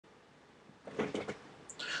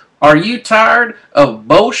Are you tired of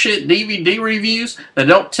bullshit DVD reviews that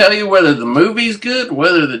don't tell you whether the movie's good,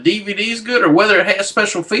 whether the DVD's good, or whether it has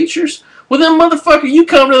special features? Well then, motherfucker, you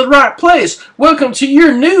come to the right place. Welcome to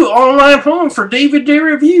your new online home for DVD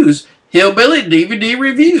reviews, Hillbilly DVD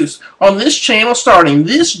Reviews. On this channel, starting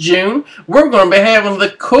this June, we're going to be having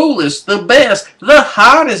the coolest, the best, the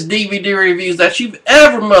hottest DVD reviews that you've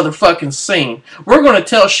ever motherfucking seen. We're going to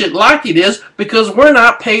tell shit like it is because we're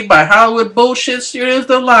not paid by Hollywood bullshit studios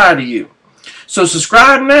to lie to you. So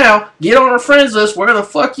subscribe now, get on our friends list, where the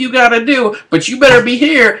fuck you gotta do, but you better be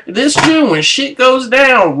here this June when shit goes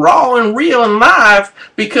down, raw and real and live,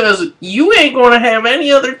 because you ain't gonna have any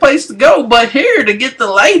other place to go but here to get the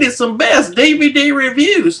latest and best DVD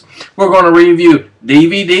reviews. We're gonna review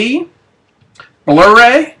DVD,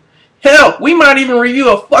 Blu-ray, hell, we might even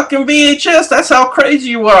review a fucking VHS, that's how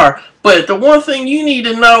crazy you are. But the one thing you need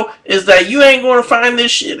to know is that you ain't going to find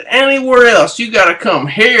this shit anywhere else. You got to come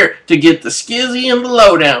here to get the skizzy and the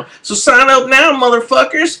lowdown. So sign up now,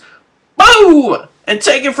 motherfuckers. Boom! And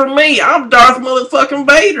take it from me, I'm Darth motherfucking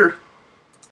Vader.